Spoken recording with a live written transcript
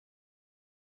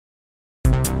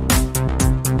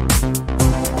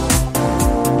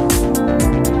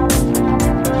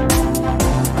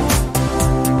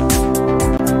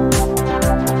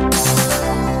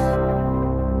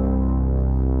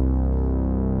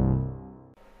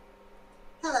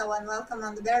Hello and welcome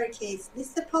on the Barricades.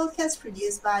 This is a podcast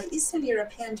produced by Eastern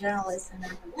European journalists and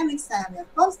academics. I am your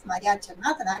host, Maria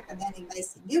Cernat, an academic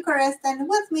based in Bucharest, and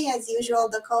with me, as usual,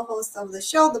 the co-host of the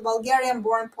show, the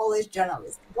Bulgarian-born Polish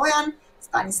journalist, Bojan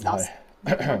Stanislavski.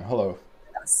 Hi. Hello.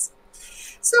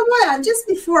 So, Bojan, just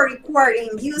before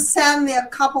recording, you sent me a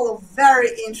couple of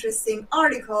very interesting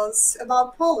articles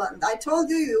about Poland. I told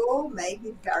you you will make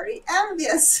me very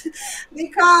envious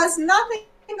because nothing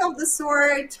of the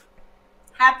sort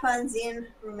happens in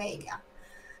Romania.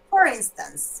 For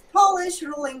instance, Polish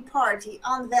ruling party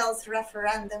unveils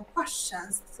referendum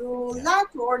questions to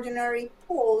let ordinary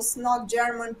Poles, not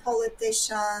German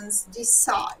politicians,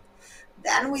 decide.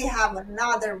 Then we have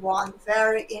another one,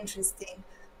 very interesting.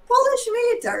 Polish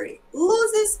military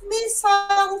loses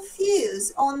missile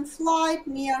fuse on flight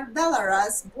near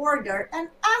Belarus border and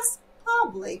asks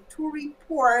public to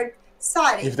report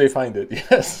sightings. If they find it,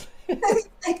 yes.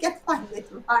 I can find it,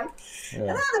 right? Yeah.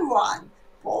 Another one.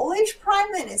 Polish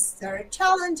Prime Minister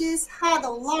challenges head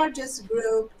of largest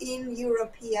group in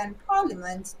European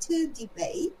Parliament to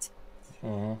debate.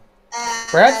 Mm-hmm.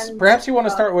 Perhaps you want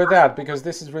to start with that because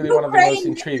this is really one of the most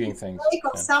intriguing things.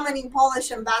 Of summoning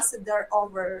Polish ambassador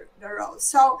over the road.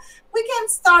 So we can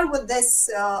start with this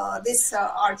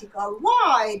article.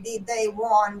 Why did they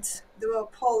want the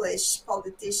Polish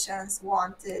politicians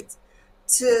wanted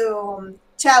to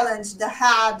challenge the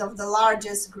head of the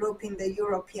largest group in the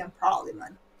European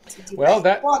Parliament to debate?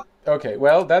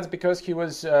 Well, that's because he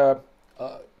was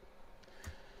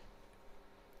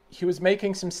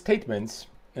making some statements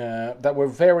that were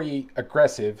very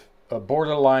aggressive,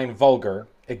 borderline vulgar,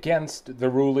 against the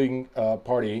ruling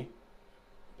party,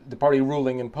 the party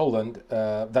ruling in Poland,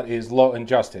 that is Law and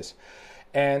Justice.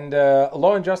 And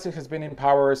Law and Justice has been in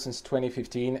power since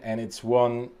 2015, and it's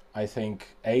won, I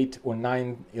think, 8 or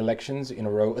 9 elections in a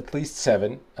row, at least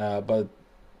 7, but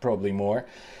probably more.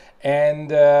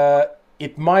 And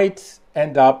it might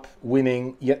end up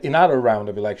winning yet another round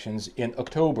of elections in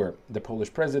October. The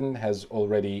Polish president has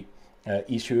already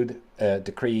issued a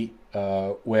decree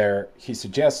where he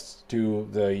suggests to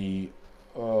the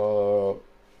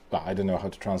I don't know how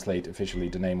to translate officially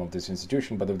the name of this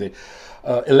institution, but of the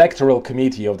electoral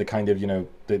committee of the kind of,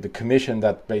 the commission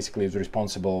that basically is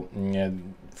responsible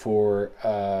for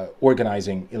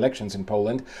organizing elections in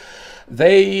Poland.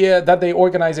 They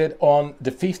organize it on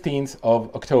the 15th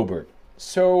of October.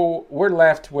 So we're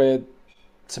left with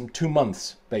some 2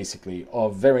 months basically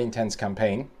of very intense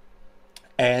campaign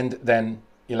and then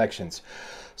elections.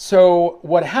 So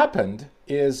what happened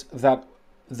is that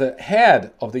the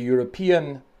head of the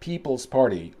European People's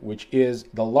Party, which is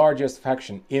the largest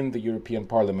faction in the European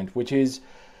Parliament, which is,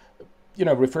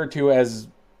 referred to as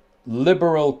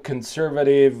liberal,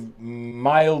 conservative,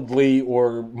 mildly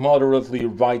or moderately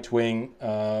right-wing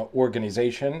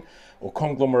organization or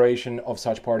conglomeration of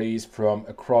such parties from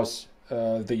across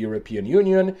the European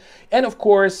Union, and of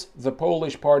course the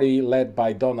Polish party led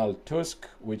by Donald Tusk,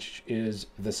 which is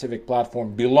the Civic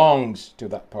Platform, belongs to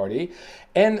that party.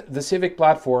 And the Civic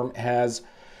Platform has,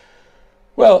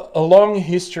 a long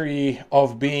history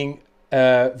of being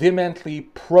a vehemently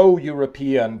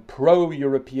pro-European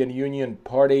Union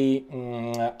party,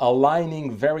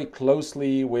 aligning very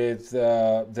closely with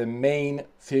the main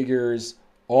figures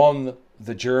on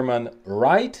the German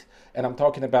right. And I'm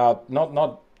talking about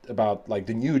not about like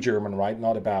the new German right,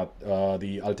 not about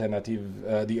the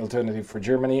alternative for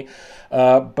Germany,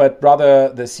 but rather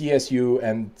the CSU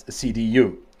and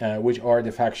CDU, which are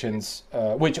the factions,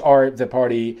 which are the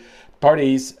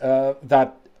parties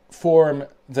that form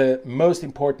the most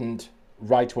important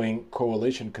right-wing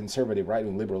coalition, conservative,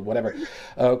 right-wing, liberal, whatever,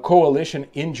 coalition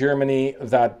in Germany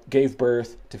that gave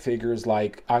birth to figures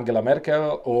like Angela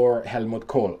Merkel or Helmut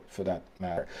Kohl, for that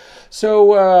matter.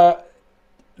 So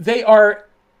they are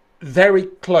very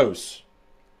close,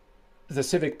 the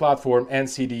Civic Platform and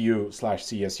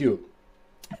CDU/CSU.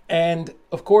 And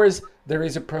of course, there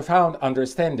is a profound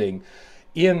understanding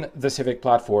in the Civic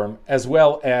Platform, as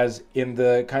well as in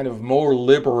the kind of more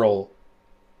liberal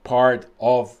part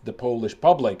of the Polish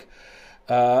public,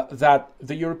 that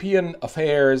the European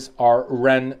affairs are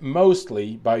run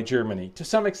mostly by Germany, to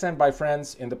some extent by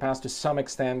France, in the past to some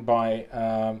extent by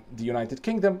the United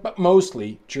Kingdom, but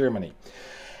mostly Germany.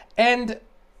 And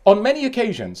on many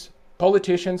occasions,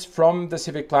 politicians from the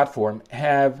Civic Platform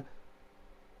have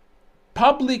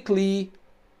publicly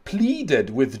pleaded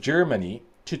with Germany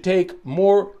to take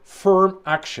more firm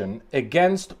action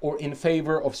against or in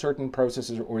favor of certain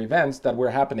processes or events that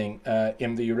were happening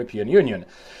in the European Union.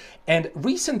 And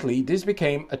recently, this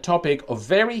became a topic of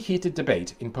very heated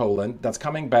debate in Poland that's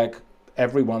coming back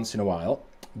every once in a while,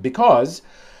 because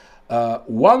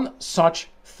one such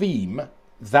theme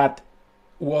that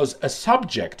was a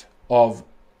subject of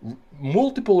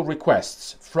multiple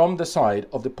requests from the side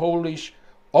of the Polish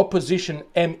opposition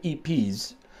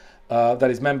MEPs,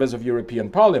 that is members of European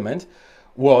Parliament,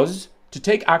 was to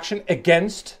take action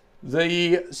against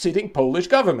the sitting Polish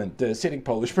government, the sitting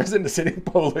Polish president, the sitting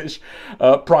Polish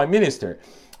prime minister.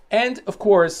 And of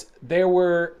course, there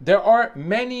are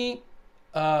many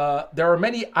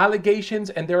allegations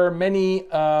and there are many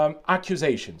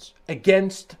accusations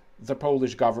against the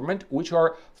Polish government, which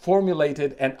are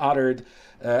formulated and uttered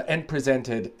and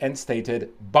presented and stated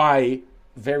by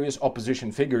various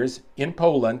opposition figures in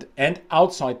Poland and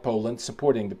outside Poland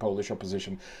supporting the Polish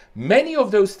opposition. Many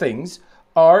of those things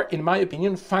are, in my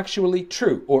opinion, factually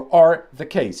true, or are the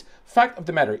case. Fact of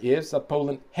the matter is that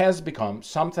Poland has become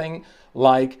something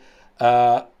like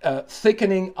a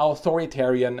thickening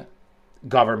authoritarian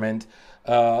government,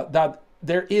 that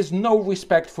there is no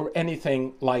respect for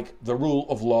anything like the rule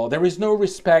of law. There is no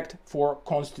respect for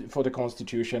the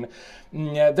constitution.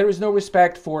 There is no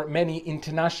respect for many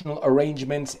international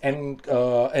arrangements and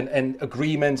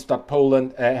agreements that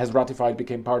Poland has ratified,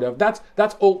 became part of.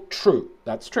 That's all true.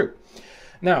 That's true.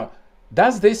 Now,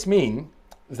 does this mean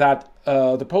that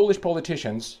the Polish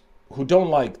politicians who don't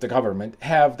like the government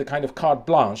have the kind of carte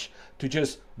blanche to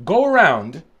just go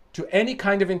around to any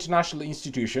kind of international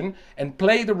institution and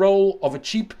play the role of a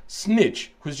cheap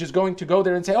snitch who's just going to go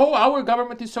there and say, oh, our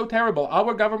government is so terrible,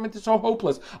 our government is so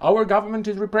hopeless, our government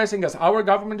is repressing us, our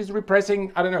government is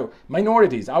repressing, I don't know,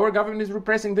 minorities, our government is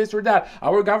repressing this or that,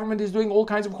 our government is doing all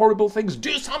kinds of horrible things,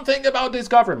 do something about this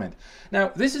government. Now,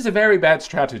 this is a very bad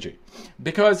strategy,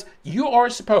 because you are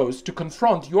supposed to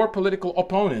confront your political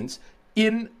opponents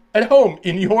at home,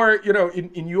 in your,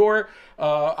 in your,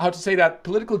 how to say that,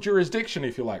 political jurisdiction,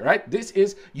 if you like, right?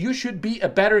 You should be a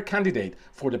better candidate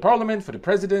for the parliament, for the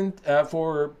president,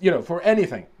 for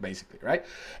anything, basically, right?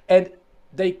 And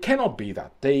they cannot be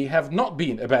that. They have not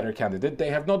been a better candidate. They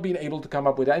have not been able to come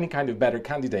up with any kind of better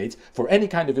candidates for any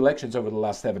kind of elections over the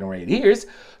last 7 or 8 years.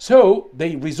 So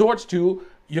they resort to,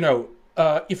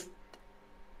 if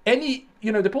any,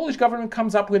 the Polish government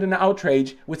comes up with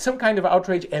some kind of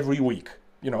outrage every week.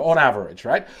 On average,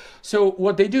 right? So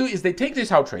what they do is they take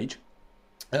this outrage,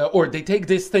 or they take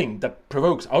this thing that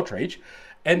provokes outrage,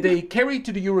 and they carry it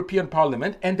to the European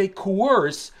Parliament, and they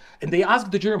coerce, and they ask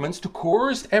the Germans to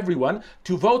coerce everyone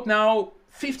to vote now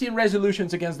 15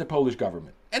 resolutions against the Polish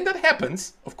government. And that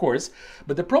happens, of course,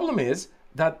 but the problem is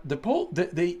that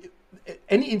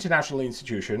any international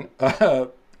institution,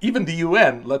 even the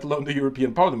UN, let alone the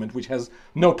European Parliament, which has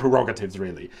no prerogatives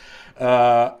really,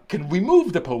 can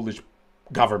remove the Polish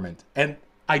government. And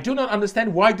I do not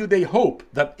understand why do they hope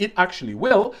that it actually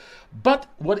will, but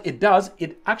what it does,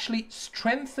 it actually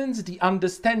strengthens the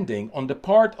understanding on the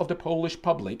part of the Polish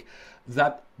public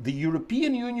that the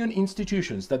European Union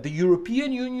institutions, that the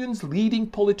European Union's leading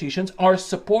politicians are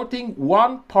supporting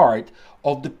one part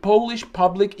of the Polish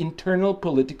public internal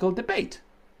political debate.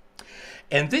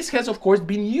 And this has, of course,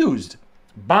 been used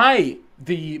by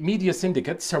the media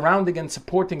syndicate surrounding and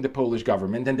supporting the Polish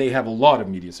government, and they have a lot of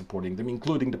media supporting them,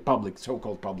 including the public,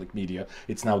 so-called public media.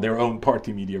 It's now their own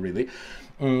party media, really,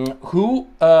 who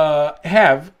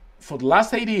have, for the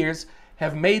last 8 years,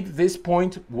 have made this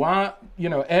point,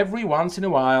 every once in a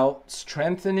while,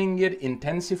 strengthening it,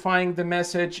 intensifying the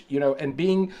message, and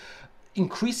being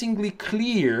increasingly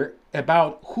clear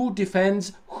about who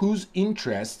defends whose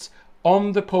interests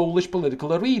on the Polish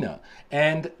political arena.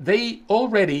 And they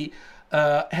already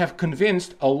have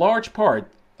convinced a large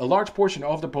portion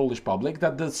of the Polish public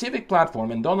that the Civic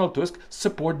Platform and Donald Tusk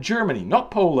support Germany,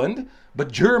 not Poland, but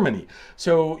Germany.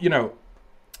 So,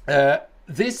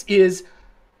 this is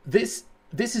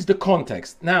the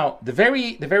context. Now, the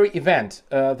very event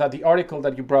that the article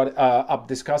that you brought up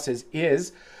discusses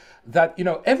is that,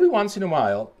 every once in a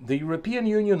while, the European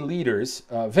Union leaders,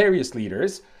 various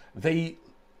leaders, they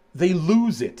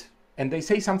lose it and they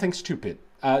say something stupid.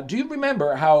 Do you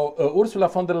remember how Ursula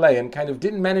von der Leyen kind of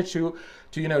didn't manage to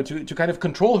kind of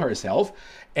control herself,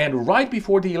 and right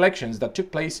before the elections that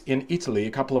took place in Italy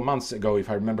a couple of months ago,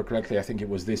 if I remember correctly, I think it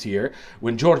was this year,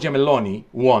 when Giorgia Meloni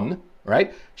won,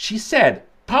 right? She said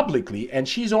publicly, and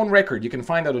she's on record, you can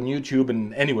find that on YouTube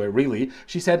and anywhere really,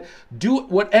 she said, do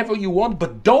whatever you want,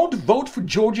 but don't vote for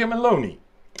Giorgia Meloni.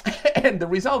 And the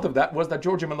result of that was that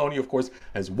Giorgia Meloni, of course,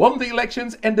 has won the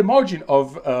elections, and the margin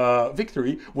of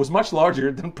victory was much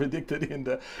larger than predicted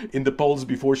in the polls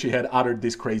before she had uttered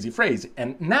this crazy phrase.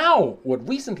 And now, what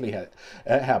recently had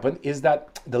happened is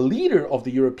that the leader of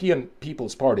the European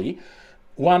People's Party,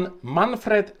 one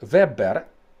Manfred Weber,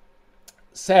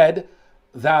 said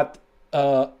that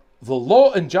the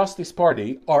Law and Justice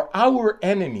Party are our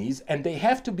enemies, and they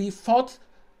have to be fought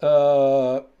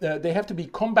they have to be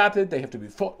combated, they have to be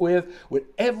fought with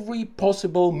every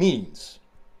possible means.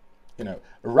 You know,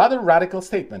 a rather radical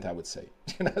statement, I would say.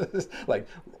 You know, like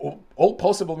all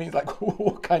possible means. Like,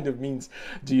 what kind of means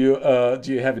do you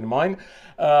have in mind?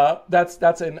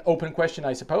 That's an open question,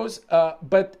 I suppose.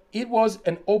 But it was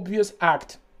an obvious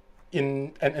act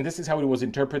and this is how it was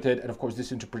interpreted. And of course,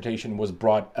 this interpretation was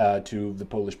brought to the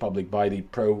Polish public by the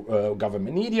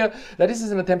pro-government media, that this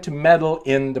is an attempt to meddle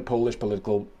in the Polish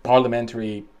political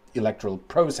parliamentary electoral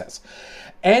process.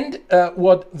 And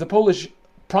what the Polish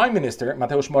Prime Minister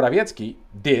Mateusz Morawiecki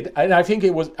did, and I think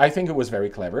it was very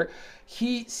clever.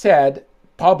 He said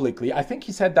publicly, I think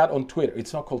he said that on Twitter.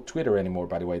 It's not called Twitter anymore,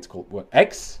 by the way. It's called what?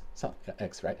 X?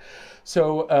 X, right?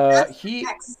 So he.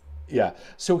 X. Yeah,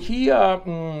 so he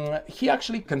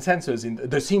actually consensus,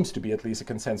 there seems to be at least a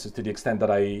consensus to the extent that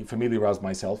I familiarized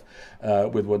myself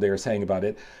with what they are saying about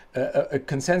it, a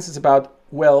consensus about,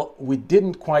 well, we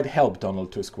didn't quite help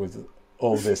Donald Tusk with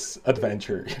all this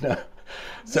adventure, you know.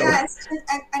 So, yes,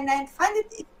 and I find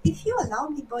it, if you allow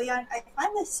me, Boyan, I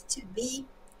find this to be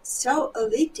so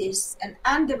elitist and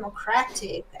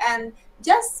undemocratic, and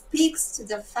just speaks to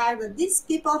the fact that these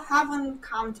people haven't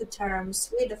come to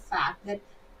terms with the fact that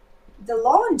the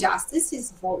law and justice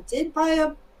is voted by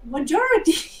a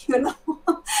majority, in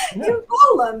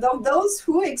Poland, of those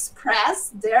who express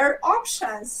their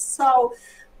options. So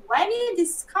when you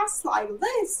discuss like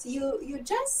this, you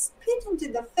just spit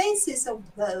into the faces of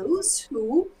those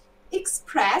who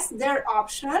express their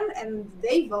option and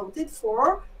they voted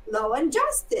for law and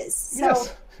justice. So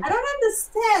yes. I don't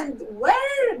understand,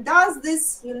 where does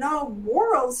this,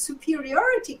 moral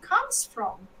superiority comes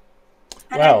from?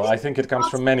 And well, I think it comes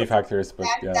from many factors, but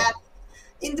yeah. That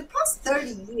in the past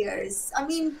 30 years,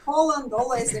 Poland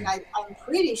always, and I'm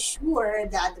pretty sure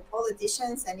that the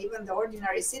politicians and even the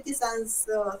ordinary citizens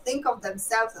think of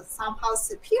themselves as somehow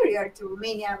superior to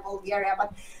Romania and Bulgaria.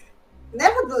 But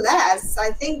nevertheless,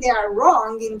 I think they are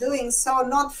wrong in doing so,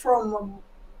 not from,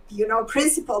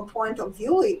 principle point of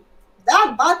view,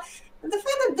 but the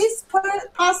fact that these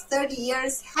past 30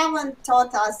 years haven't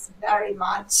taught us very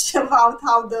much about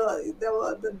how the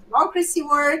democracy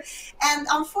works. And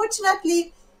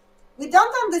unfortunately, we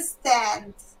don't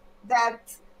understand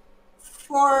that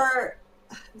for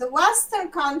the Western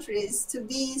countries to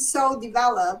be so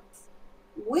developed,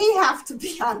 we have to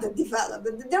be underdeveloped.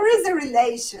 There is a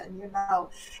relation,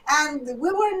 and we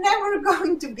were never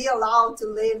going to be allowed to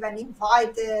live and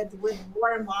invited with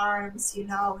warm arms,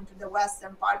 into the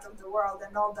Western part of the world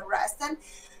and all the rest. And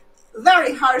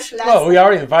very harsh lessons. Well, we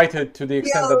are invited to the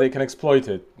extent that they can exploit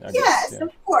it. I guess, yeah.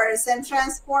 Of course, and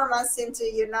transform us into,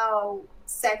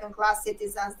 second-class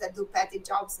citizens that do petty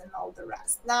jobs and all the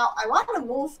rest. Now, I want to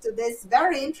move to this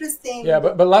very interesting... Yeah,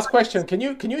 but last question. Can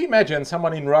you imagine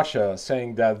someone in Russia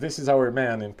saying that this is our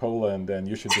man in Poland and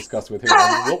you should discuss with him?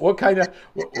 What kind of...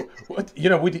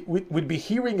 we'd be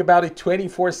hearing about it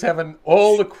 24/7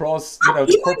 all across,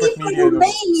 the corporate media.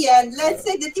 Romanian, let's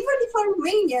say that even if a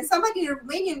Romanian, somebody in the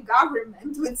Romanian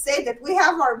government would say that we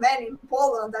have our man in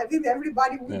Poland, I think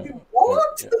everybody would be,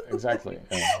 what? Yeah, exactly.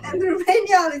 And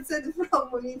Romania, it's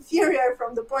inferior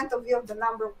from the point of view of the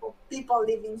number of people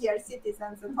living here,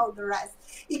 citizens and all the rest,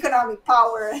 economic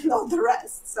power and all the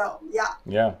rest. So yeah.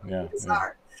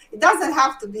 It doesn't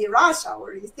have to be Russia,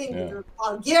 or you think the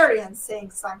Bulgarians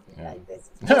saying something like this.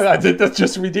 That's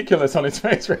just ridiculous on its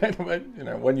face, right? But,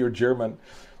 when you're German,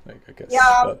 I guess.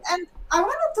 Yeah, and I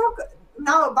want to talk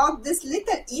now about this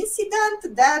little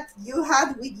incident that you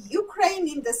had with Ukraine,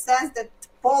 in the sense that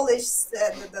Polish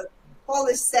said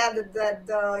that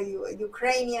the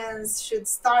Ukrainians should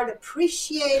start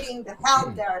appreciating the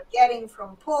help they are getting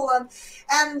from Poland.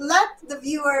 And let the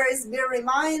viewers be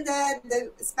reminded,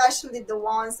 especially the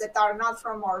ones that are not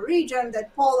from our region,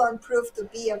 that Poland proved to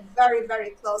be a very, very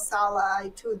close ally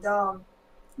to the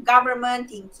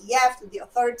government in Kiev, to the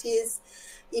authorities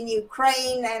in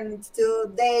Ukraine, and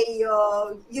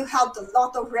you helped a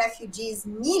lot of refugees.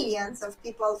 Millions of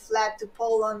people fled to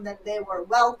Poland, and they were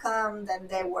welcomed and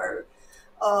they were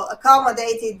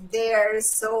accommodated there.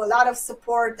 So a lot of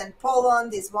support, and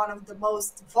Poland is one of the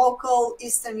most vocal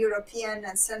Eastern European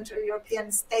and Central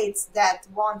European states that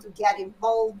want to get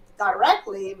involved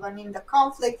directly even in the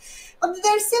conflict. But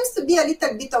there seems to be a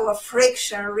little bit of a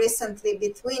friction recently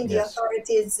between the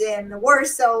authorities in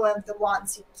Warsaw and the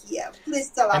ones in Kiev. Please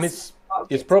tell us.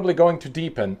 It's probably going to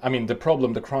deepen,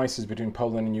 the crisis between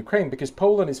Poland and Ukraine, because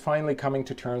Poland is finally coming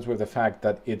to terms with the fact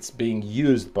that it's being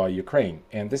used by Ukraine.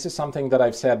 And this is something that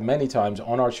I've said many times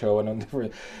on our show and on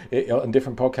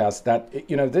different podcasts, that,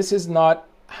 this is not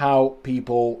how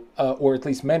people, or at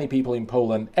least many people in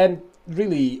Poland, and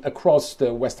really across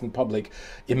the Western public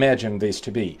imagine this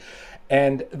to be.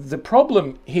 And the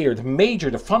problem here,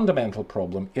 the fundamental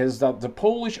problem, is that the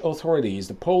Polish authorities,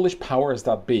 the Polish powers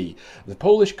that be, the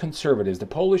Polish conservatives, the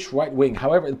Polish right wing,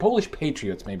 however, the Polish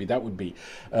patriots, maybe that would be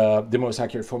the most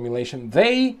accurate formulation,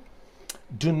 they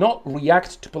do not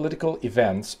react to political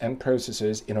events and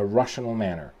processes in a rational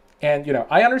manner. And,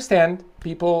 I understand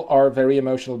people are very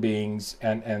emotional beings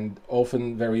and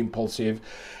often very impulsive.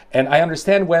 And I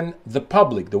understand when the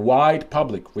public, the wide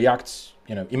public, reacts,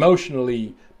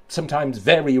 emotionally, sometimes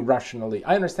very rationally.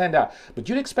 I understand that. But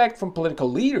you'd expect from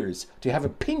political leaders to have a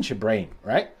pinch of brain,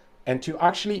 right? And to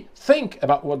actually think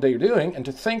about what they're doing and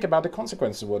to think about the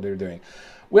consequences of what they're doing.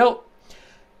 Well,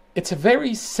 it's a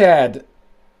very sad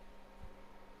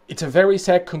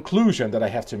conclusion that I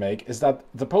have to make, is that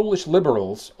the Polish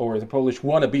liberals, or the Polish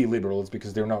wannabe liberals,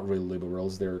 because they're not real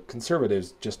liberals, they're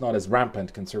conservatives, just not as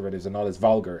rampant conservatives and not as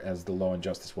vulgar as the Law and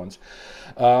Justice ones.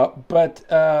 But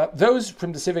those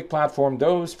from the Civic platform,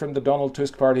 those from the Donald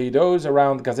Tusk party, those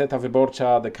around Gazeta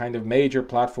Wyborcza, the kind of major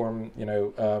platform,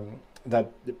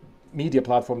 that media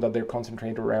platform that they're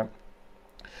concentrated around,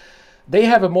 they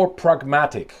have a more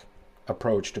pragmatic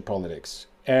approach to politics.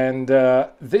 And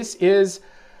this is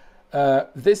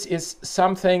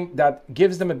something that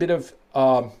gives them a bit of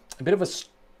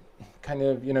kind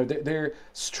of, their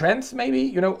strength,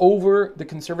 maybe, over the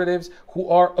conservatives, who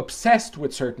are obsessed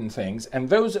with certain things, and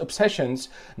those obsessions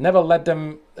never let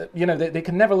them, they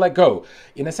can never let go.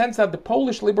 In a sense that the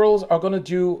Polish liberals are going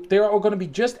to be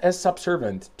just as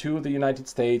subservient to the United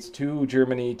States, to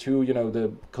Germany, to,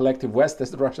 the collective West,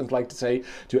 as the Russians like to say,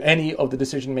 to any of the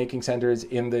decision-making centers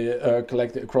in the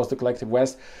across the collective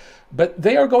West. But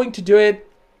they are going to do it.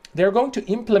 They're going to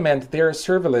implement their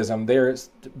servilism, their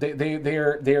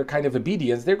kind of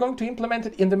obedience. They're going to implement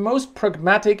it in the most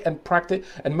pragmatic and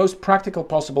most practical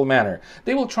possible manner.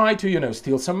 They will try to,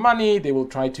 steal some money. They will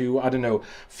try to,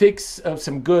 fix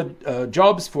some good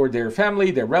jobs for their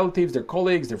family, their relatives, their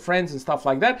colleagues, their friends, and stuff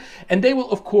like that. And they will,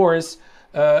 of course,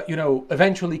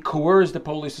 eventually coerce the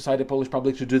Polish society, the Polish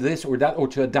public to do this or that, or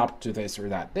to adapt to this or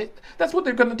that. That's what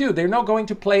they're going to do. They're not going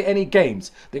to play any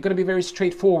games. They're going to be very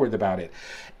straightforward about it.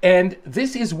 And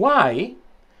this is why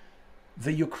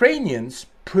the Ukrainians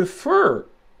prefer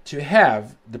to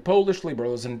have the Polish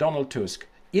liberals and Donald Tusk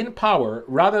in power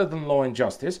rather than Law and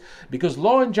Justice, because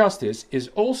Law and Justice is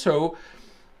also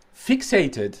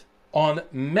fixated on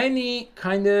many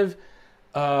kind of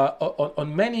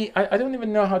on many, I don't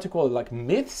even know how to call it, like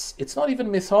myths. It's not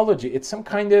even mythology. It's some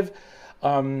kind of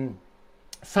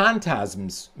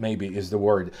phantasms, maybe is the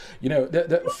word.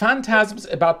 The phantasms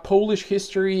about Polish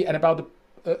history and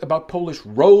about Polish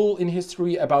role in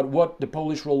history, about what the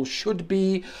Polish role should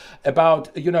be, about,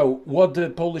 what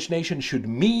the Polish nation should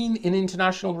mean in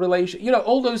international relations.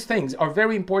 All those things are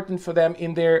very important for them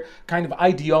in their kind of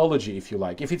ideology, if you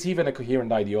like. If it's even a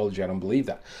coherent ideology, I don't believe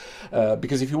that.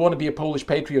 Because if you want to be a Polish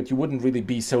patriot, you wouldn't really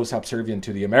be so subservient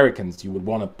to the Americans. You would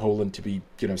want Poland to be,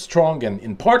 strong and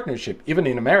in partnership, even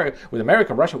in America, with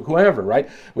America, Russia, whoever, right?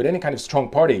 With any kind of strong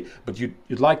party. But you'd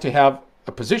like to have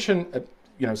a position,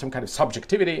 some kind of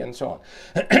subjectivity and so on.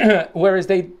 Whereas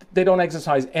they don't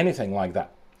exercise anything like that.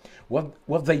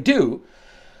 What they do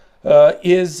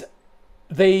is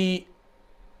they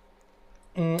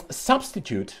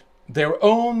substitute their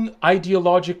own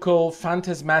ideological,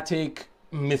 phantasmatic,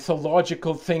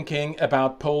 mythological thinking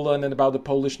about Poland and about the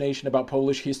Polish nation, about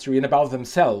Polish history, and about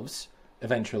themselves,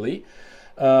 eventually.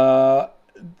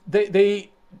 They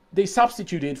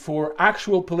substitute it for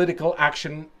actual political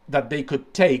action that they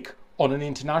could take on an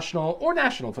international or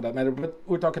national, for that matter, but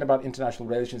we're talking about international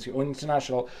relations or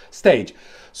international stage.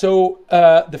 So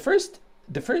the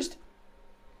first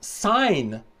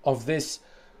sign of this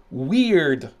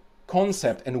weird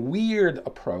concept and weird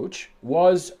approach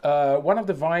was one of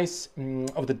the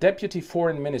of the deputy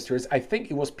foreign ministers. I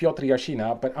think it was Piotr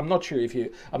Yashina, but I'm not sure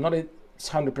I'm not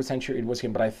 100% sure it was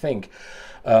him, but I think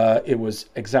it was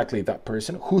exactly that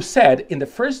person, who said in the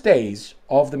first days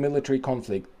of the military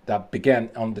conflict that began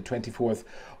on the 24th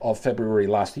of February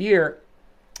last year,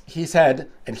 he said,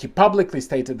 and he publicly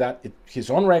stated that,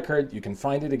 he's on record, you can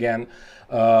find it again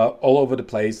all over the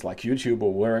place, like YouTube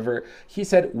or wherever. He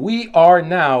said, "We are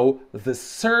now the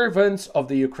servants of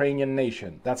the Ukrainian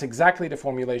nation." That's exactly the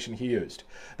formulation he used,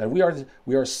 that we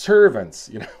are servants,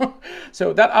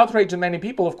 So that outraged many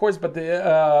people, of course, but the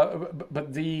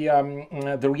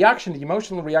reaction, the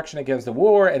emotional reaction against the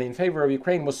war and in favor of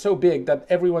Ukraine was so big that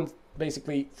everyone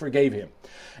basically forgave him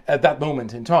at that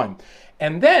moment in time.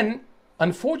 And then,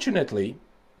 unfortunately,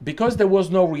 because there was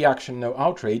no reaction, no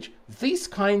outrage, this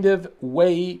kind of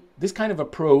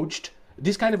approach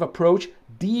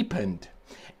deepened.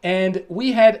 And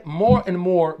we had more and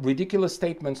more ridiculous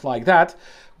statements like that,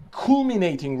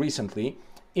 culminating recently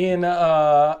in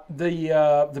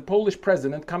the Polish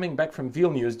president coming back from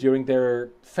Vilnius during their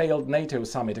failed NATO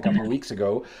summit a couple of weeks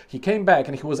ago. He came back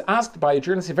and he was asked by a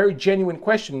journalist a very genuine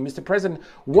question: Mr. President,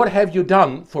 what have you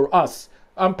done for us?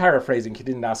 I'm paraphrasing. He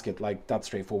didn't ask it like that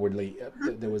straightforwardly.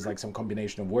 There was like some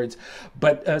combination of words,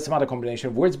 but some other combination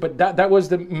of words. But that was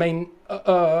the main,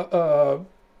 that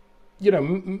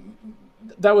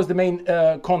was the main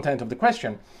content of the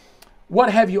question.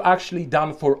 What have you actually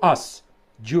done for us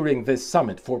during this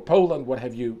summit? For Poland, what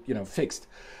have you, fixed,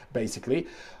 basically?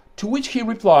 To which he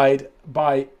replied,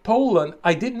 by Poland,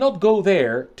 I did not go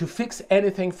there to fix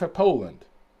anything for Poland.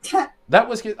 That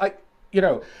was his,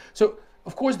 so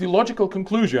of course the logical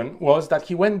conclusion was that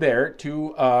he went there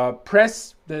to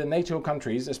press the NATO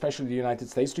countries, especially the United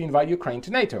States, to invite Ukraine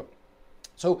to NATO.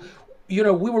 So,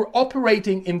 we were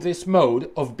operating in this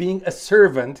mode of being a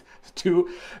servant to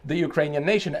the Ukrainian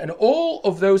nation. And all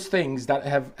of those things that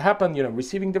have happened,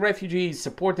 receiving the refugees,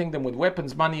 supporting them with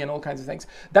weapons, money, and all kinds of things,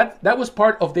 that was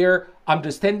part of their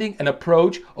understanding and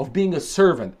approach of being a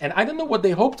servant. And I don't know what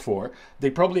they hoped for.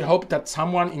 They probably hoped that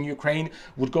someone in Ukraine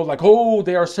would go like, oh,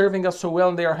 they are serving us so well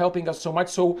and they are helping us so much,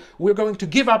 so we're going to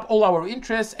give up all our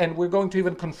interests and we're going to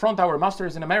even confront our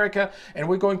masters in America and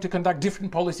we're going to conduct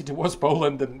different policy towards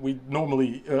Poland than we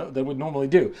normally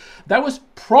do. That was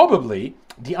probably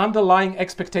the underlying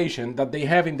expectation that they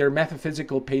have in their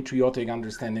metaphysical patriotic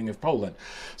understanding of Poland.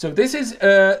 So this is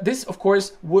this, of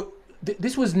course,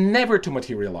 this was never to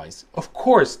materialize. Of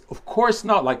course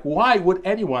not. Like, why would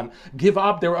anyone give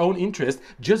up their own interest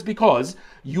just because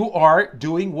you are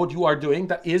doing what you are doing?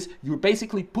 That is, you're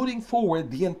basically putting forward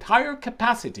the entire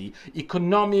capacity,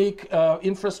 economic,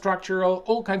 infrastructural,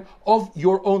 all kind of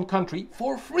your own country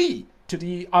for free to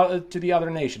the other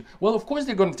nation. Well, of course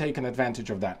they're going to take an advantage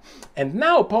of that. And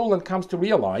now Poland comes to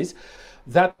realize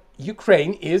that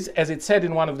Ukraine is, as it said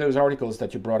in one of those articles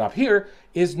that you brought up here,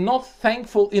 is not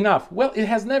thankful enough. Well, it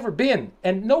has never been.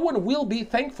 And no one will be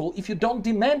thankful if you don't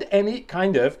demand any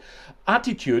kind of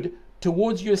attitude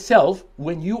towards yourself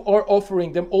when you are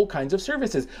offering them all kinds of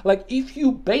services. Like, if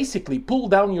you basically pull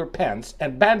down your pants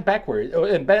and bend backward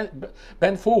and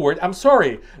bend forward, I'm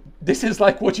sorry, this is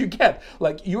like what you get.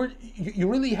 Like, you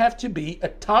really have to be a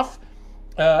tough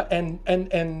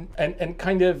and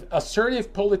kind of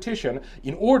assertive politician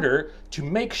in order to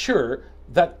make sure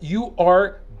that you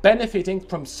are benefiting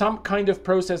from some kind of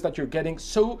process that you're getting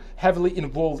so heavily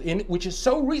involved in, which is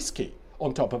so risky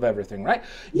on top of everything, right?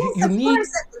 Yes, you need, course,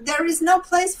 there is no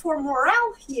place for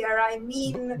morale here. I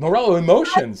mean, morale,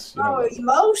 emotions,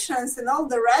 emotions and all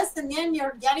the rest, and then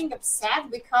you're getting upset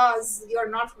because you're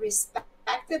not respected.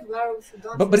 Well, if you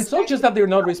don't but it's not just that they're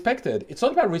not respected. It's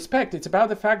not about respect. It's about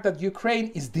the fact that Ukraine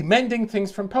is demanding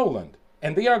things from Poland.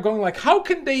 And they are going like, how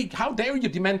dare you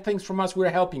demand things from us?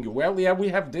 We're helping you. Well, yeah, we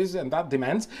have this and that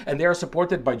demands, and they are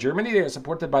supported by Germany, they are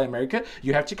supported by America.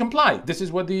 You have to comply. This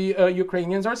is what the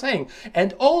Ukrainians are saying.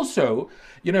 And also,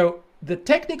 the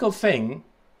technical thing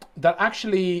that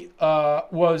actually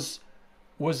was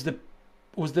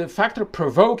the factor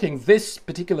provoking this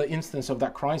particular instance of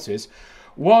that crisis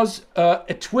was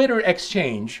a Twitter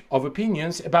exchange of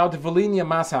opinions about the Volhynia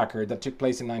massacre that took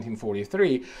place in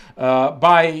 1943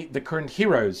 by the current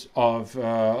heroes of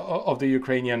the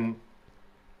Ukrainian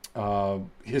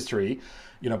history.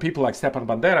 People like Stepan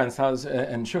Bandera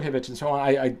and Shukhevych and so on.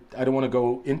 I don't want to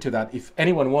go into that. If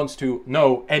anyone wants to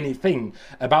know anything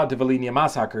about the Volhynia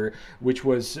massacre, which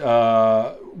was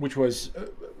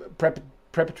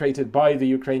perpetrated by the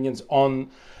Ukrainians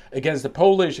against the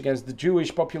Polish, against the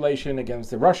Jewish population, against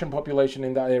the Russian population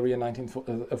in that area in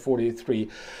 1943.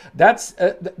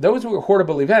 Those were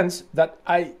horrible events that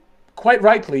quite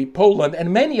rightly, Poland and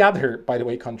many other, by the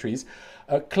way, countries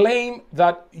claim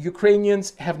that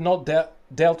Ukrainians have not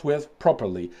dealt with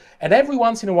properly. And every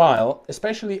once in a while,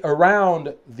 especially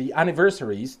around the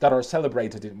anniversaries that are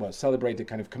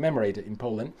kind of commemorated in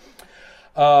Poland,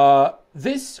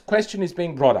 this question is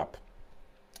being brought up.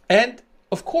 And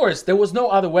of course, there was no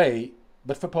other way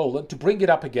but for Poland to bring it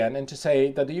up again and to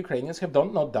say that the Ukrainians have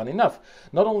not done enough.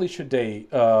 Not only should they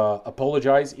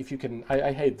apologize, if you can,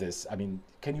 I hate this. I mean,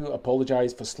 can you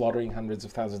apologize for slaughtering hundreds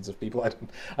of thousands of people?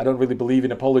 I don't really believe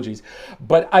in apologies.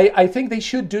 But I think they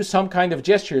should do some kind of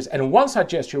gestures. And one such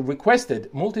gesture requested,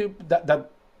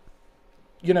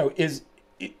 is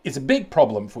a big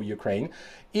problem for Ukraine,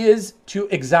 is to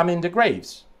examine the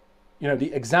graves.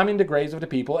 Examine the graves of the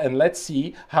people and let's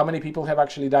see how many people have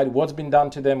actually died, what's been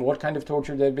done to them, what kind of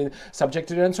torture they've been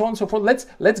subjected to, and so on and so forth.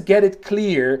 Let's get it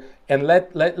clear and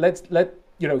let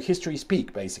history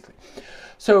speak, basically.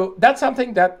 So that's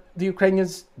something that the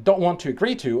Ukrainians don't want to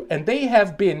agree to, and they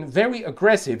have been very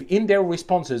aggressive in their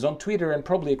responses on Twitter and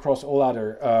probably across all other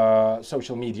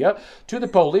social media to the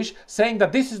Polish, saying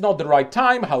that this is not the right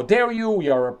time, how dare you, we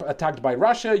are attacked by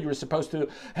Russia, you're supposed to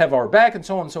have our back, and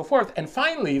so on and so forth. And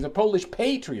finally, the Polish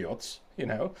patriots,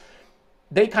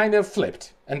 they kind of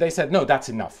flipped, and they said, no, that's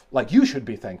enough. Like, you should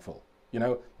be thankful.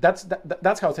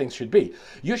 That's how things should be.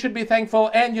 You should be thankful.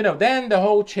 And, then the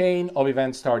whole chain of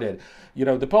events started.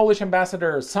 The Polish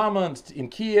ambassador summoned in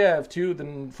Kiev to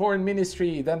the foreign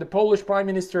ministry, then the Polish prime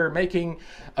minister making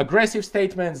aggressive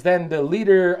statements, then the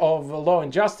leader of Law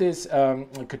and Justice,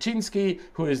 Kaczynski,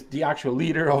 who is the actual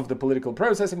leader of the political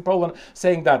process in Poland,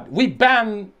 saying that we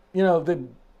ban,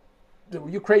 the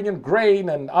Ukrainian grain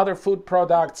and other food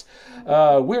products.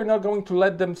 We're not going to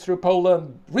let them through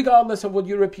Poland, regardless of what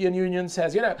European Union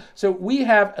says. So we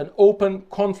have an open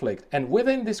conflict, and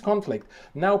within this conflict,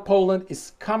 now Poland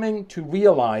is coming to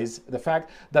realize the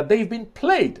fact that they've been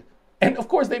played. And of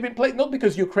course, they've been played not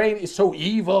because Ukraine is so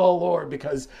evil or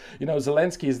because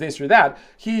Zelensky is this or that.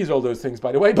 He is all those things,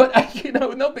 by the way. But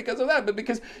not because of that, but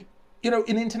because in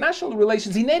international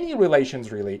relations, in any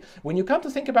relations really, when you come to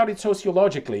think about it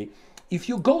sociologically, if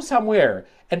you go somewhere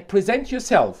and present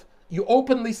yourself, you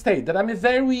openly state that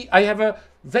I have a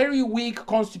very weak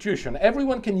constitution,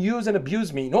 everyone can use and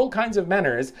abuse me in all kinds of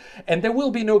manners, and there will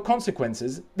be no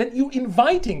consequences, then you're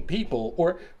inviting people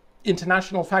or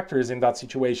international factors in that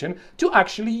situation to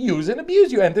actually use and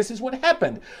abuse you. And this is what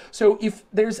happened. So if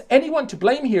there's anyone to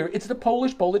blame here, it's the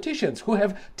Polish politicians who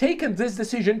have taken this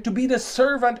decision to be the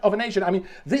servant of a nation.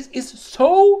 This is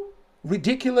so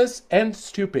ridiculous and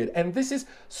stupid, and this is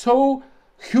so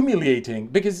humiliating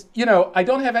because I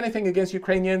don't have anything against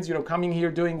Ukrainians coming here,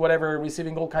 doing whatever,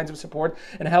 receiving all kinds of support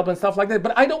and help and stuff like that,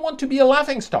 but I don't want to be a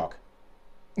laughingstock.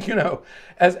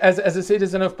 As a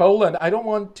citizen of Poland, I don't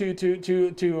want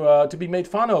to be made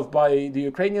fun of by the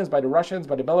Ukrainians, by the Russians,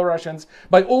 by the Belarusians,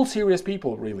 by all serious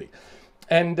people, really.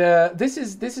 And this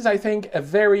is, I think, a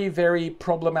very, very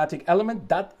problematic element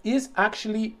that is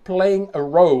actually playing a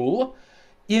role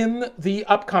in the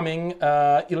upcoming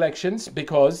elections,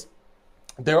 because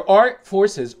there are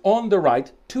forces on the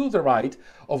right, to the right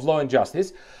of Law and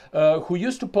Justice, who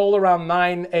used to poll around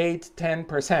 9, 8,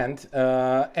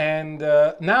 10%, and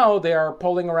now they are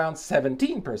polling around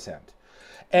 17%.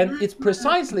 And it's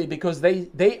precisely because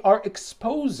they are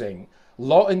exposing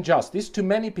Law and Justice to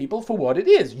many people for what it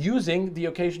is, using the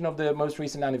occasion of the most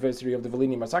recent anniversary of the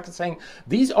Volhynia massacre, saying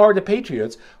these are the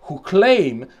patriots who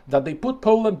claim that they put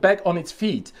Poland back on its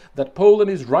feet, that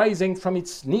Poland is rising from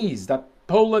its knees, that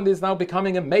Poland is now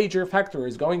becoming a major factor,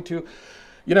 is going to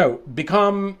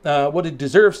become what it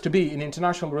deserves to be in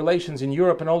international relations in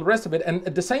Europe and all the rest of it. And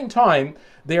at the same time,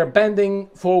 they are bending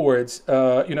forwards,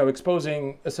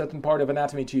 exposing a certain part of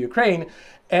anatomy to Ukraine.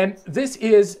 And this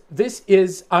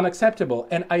is unacceptable.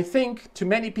 And I think to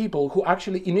many people who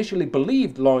actually initially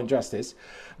believed Law and Justice,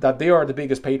 that they are the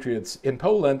biggest patriots in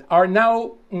Poland, are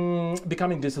now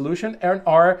becoming disillusioned and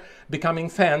are becoming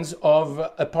fans of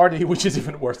a party which is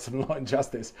even worse than Law and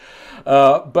Justice.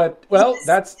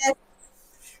 That's...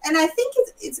 And I think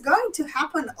it's going to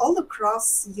happen all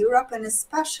across Europe and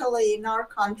especially in our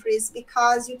countries,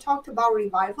 because you talked about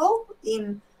revival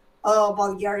in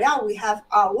Bulgaria. We have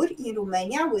AUR in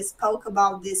Romania. We spoke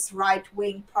about this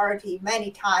right-wing party many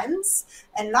times.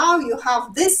 And now you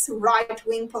have this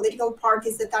right-wing political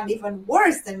parties that are even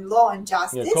worse than Law and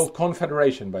Justice. Yeah, called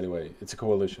Confederation, by the way. It's a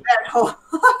coalition.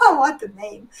 What a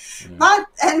name. Yeah.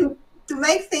 And to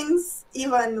make things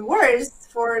even worse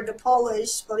for the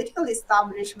Polish political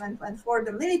establishment and for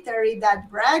the military that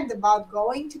bragged about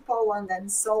going to Poland and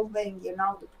solving,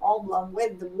 the problem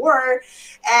with the war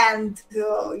and,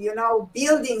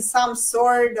 building some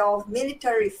sort of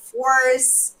military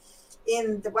force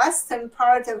in the western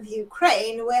part of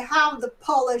Ukraine, we have the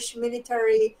Polish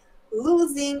military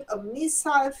losing a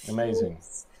missile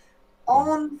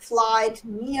on flight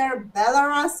near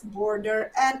Belarus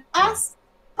border and asked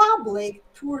public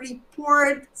to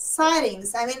report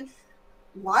sightings.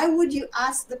 Why would you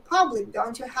ask the public?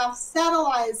 Don't you have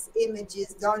satellite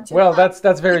images? Don't you? Well,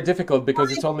 that's very difficult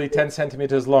because it's only 10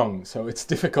 centimeters long, so it's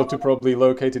difficult to probably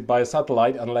locate it by a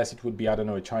satellite, unless it would be, I don't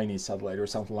know, a Chinese satellite or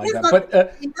something like that. But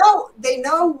they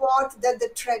know that the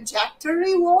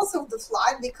trajectory was of the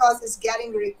flight because it's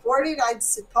getting recorded, I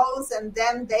suppose, and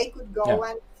then they could go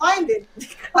and find it.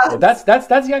 Well, that's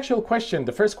the actual question.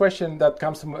 The first question that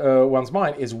comes to one's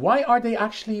mind is, why are they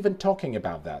actually even talking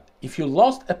about that? If you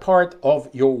lost a part of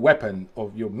your weapon,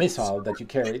 of your missile that you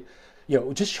carried,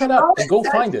 just shut up and go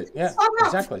find it. Yeah, Shut up.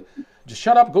 exactly. Just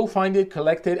shut up, go find it,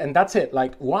 collect it, and that's it.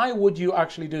 Like, why would you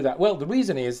actually do that? Well, the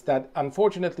reason is that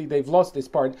unfortunately they've lost this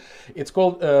part. It's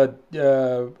called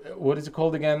what is it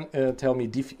called again? Tell me.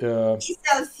 Missile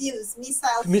fuse.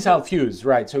 Missile Missile fuse. fuse,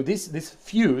 right? So this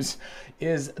fuse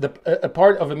is a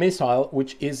part of a missile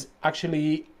which is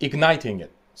actually igniting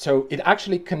it. So it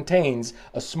actually contains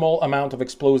a small amount of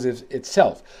explosives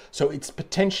itself. So it's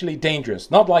potentially dangerous.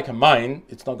 Not like a mine.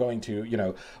 It's not going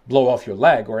to, blow off your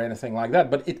leg or anything like that,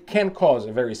 but it can cause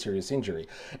a very serious injury.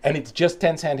 And it's just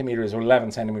 10 centimeters or 11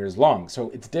 centimeters long.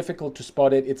 So it's difficult to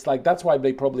spot it. It's like, that's why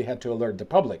they probably had to alert the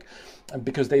public,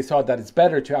 because they thought that it's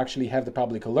better to actually have the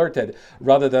public alerted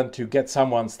rather than to get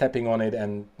someone stepping on it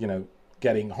and,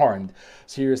 getting harmed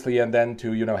seriously, and then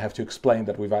to have to explain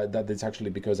that that it's actually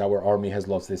because our army has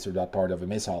lost this or that part of a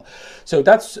missile. So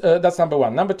that's number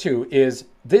one. Number two is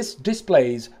this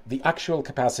displays the actual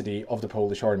capacity of the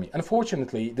Polish army.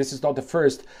 Unfortunately, this is not the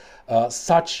first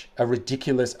such a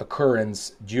ridiculous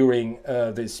occurrence during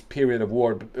this period of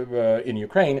war in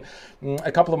Ukraine.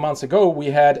 A couple of months ago, we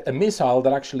had a missile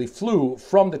that actually flew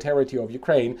from the territory of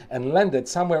Ukraine and landed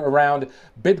somewhere around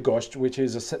Bydgoszcz, which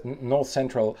is a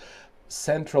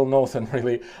central northern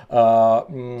really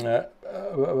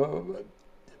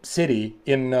city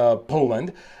in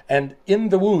Poland, and in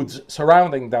the woods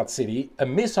surrounding that city a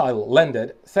missile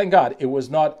landed. Thank God it was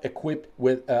not equipped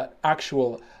with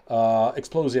actual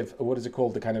explosive, what is it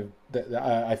called, the kind of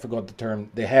I forgot the term,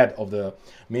 the head of the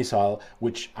missile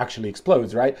which actually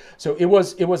explodes, right? So it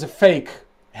was a fake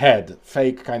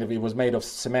kind of, it was made of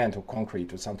cement or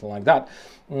concrete or something like that,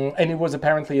 and it was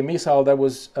apparently a missile that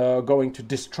was going to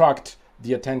distract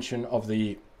the attention of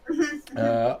the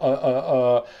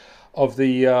air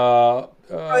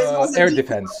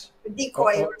defense.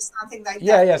 Decoy or something like that.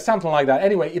 Yeah, something like that.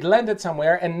 Anyway, it landed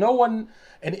somewhere, and no one,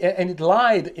 and it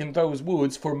lied in those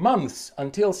woods for months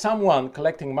until someone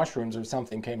collecting mushrooms or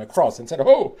something came across and said,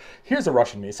 "Oh, here's a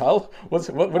Russian missile.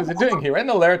 What is it doing here?" And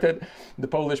alerted the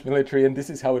Polish military, and this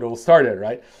is how it all started,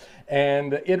 right?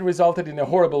 And it resulted in a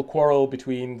horrible quarrel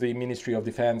between the Ministry of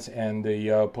Defense and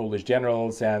the Polish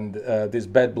generals, and this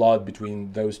bad blood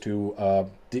between those two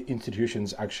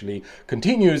institutions actually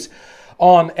continues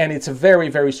on, and it's a very,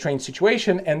 very strange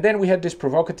situation. And then we had this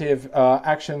provocative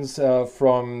actions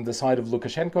from the side of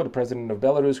Lukashenko, the president of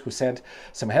Belarus, who sent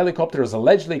some helicopters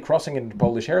allegedly crossing into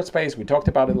Polish airspace. We talked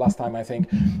about it last time, I think,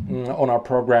 on our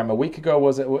program a week ago,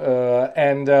 was it?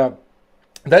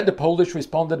 Then the Polish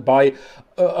responded by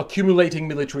accumulating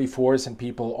military force and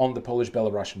people on the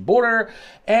Polish-Belarusian border,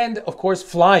 and of course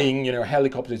flying,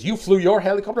 helicopters. You flew your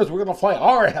helicopters, we're going to fly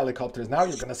our helicopters. Now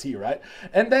you're going to see, right?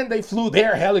 And then they flew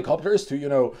their helicopters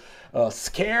to,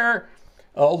 scare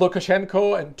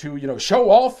Lukashenko and to,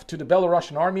 show off to the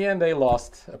Belarusian army, and they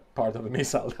lost a part of the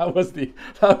missile. That was the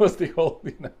whole,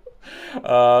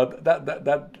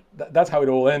 that's how it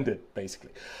all ended,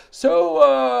 basically.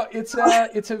 So it's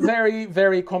a very,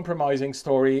 very compromising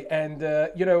story, and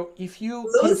if you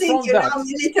losing confront that,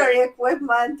 military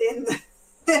equipment in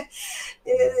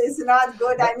is not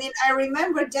good. I mean, I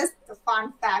remember just a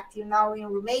fun fact. In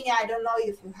Romania, I don't know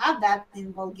if you have that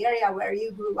in Bulgaria where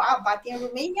you grew up, but in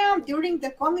Romania during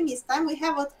the communist time, we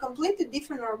have a completely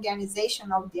different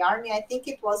organization of the army. I think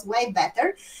it was way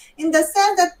better in the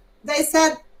sense that they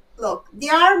said, look, the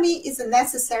army is a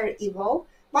necessary evil,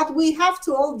 but we have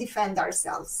to all defend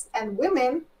ourselves. And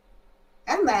women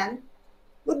and men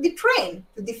would be trained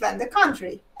to defend the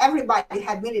country. Everybody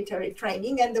had military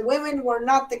training, and the women were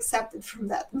not accepted from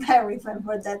that. I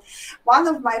remember that one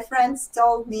of my friends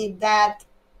told me that,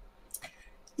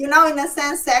 in a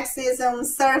sense, sexism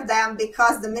served them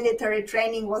because the military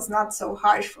training was not so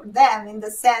harsh for them, in the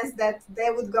sense that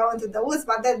they would go into the woods,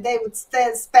 but then they would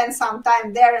spend some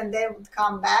time there and they would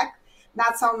come back.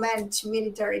 Not so much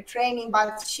military training,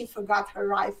 but she forgot her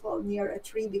rifle near a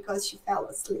tree because she fell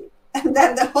asleep. And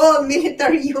then the whole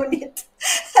military unit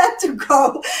had to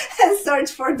go and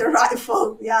search for the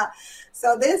rifle. Yeah.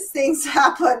 So these things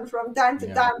happen from time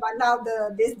to time, but now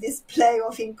this display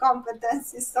of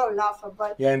incompetence is so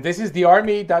laughable. Yeah, and this is the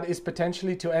army that is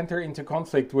potentially to enter into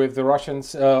conflict with the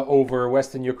Russians over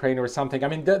Western Ukraine or something. I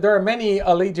mean, there are many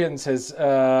allegiances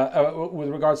with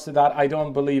regards to that. I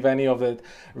don't believe any of it,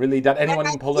 really, that anyone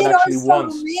in Poland actually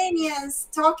wants. Romanians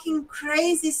talking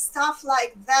crazy stuff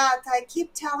like that. I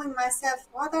keep telling myself,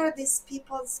 what are these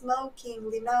people smoking?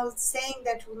 meeting, saying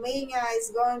that Romania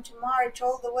is going to march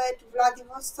all the way to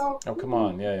Vladivostok. Oh, come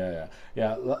on. Yeah.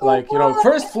 Like,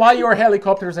 first fly your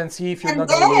helicopters and see if you're not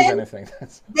going to lose anything.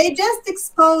 They just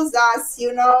expose us,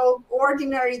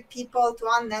 ordinary people, to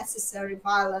unnecessary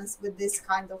violence with this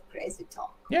kind of crazy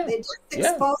talk. Yeah. They just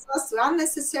expose us to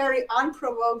unnecessary,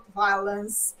 unprovoked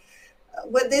violence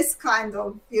with this kind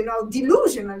of,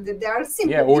 delusional that they are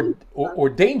simply. Yeah, or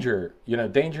danger,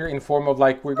 danger in form of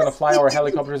like, we're going to fly our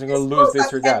helicopters and going to lose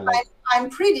this or that. Like, I'm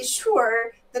pretty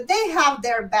sure that they have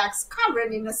their backs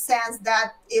covered, in a sense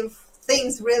that if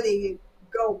things really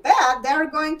go bad, they're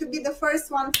going to be the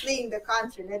first one fleeing the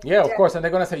country. Yeah, of course. And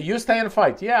they're going to say, you stay and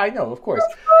fight. Yeah, I know, of course.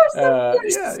 Of course. Yeah,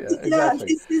 exactly.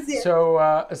 This is it. So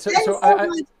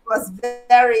it was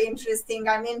very interesting.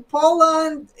 I mean,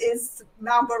 Poland is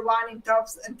number one in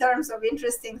terms of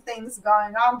interesting things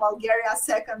going on. Bulgaria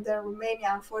second, and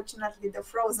Romania, unfortunately, the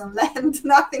frozen land.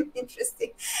 Nothing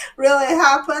interesting really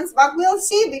happens. But we'll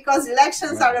see, because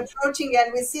elections are approaching,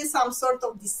 and we see some sort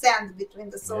of dissent between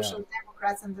the Social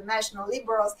Democrats and the National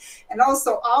Liberals, and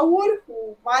also AUR,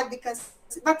 who might be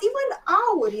considered, but even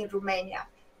AUR in Romania,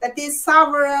 that is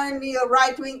sovereign,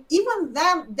 right-wing, even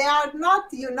them, they are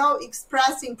not,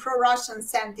 expressing pro-Russian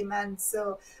sentiments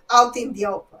out in the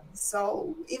open.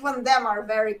 So even them are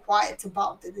very quiet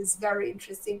about it. It's very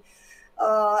interesting.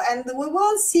 And we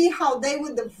will see how they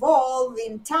would evolve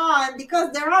in time,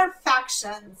 because there are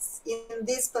factions in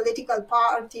this political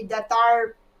party that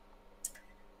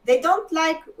they don't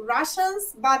like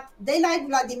Russians, but they like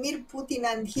Vladimir Putin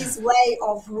and his way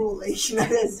of ruling.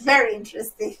 That's very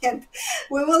interesting. And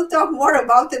we will talk more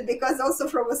about it, because also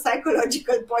from a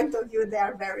psychological point of view, they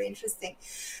are very interesting.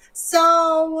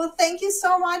 So thank you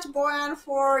so much, Boyan,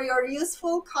 for your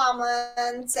useful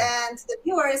comments. And the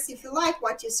viewers, if you like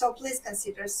what you saw, please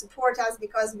consider support us,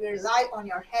 because we rely on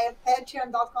your help.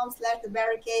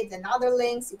 Patreon.com/thebarricade, and other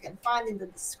links you can find in the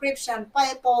description,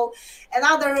 PayPal, and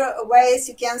other ways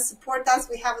you can support us.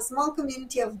 We have a small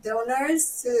community of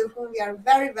donors to whom we are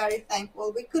very, very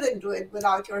thankful. We couldn't do it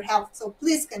without your help. So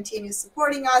please continue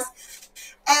supporting us.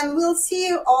 And we'll see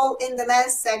you all in the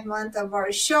next segment of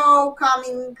our show,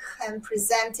 coming and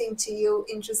presenting to you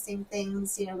interesting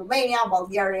things in Romania,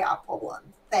 Bulgaria,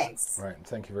 Poland. Thanks. Right.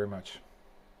 Thank you very much.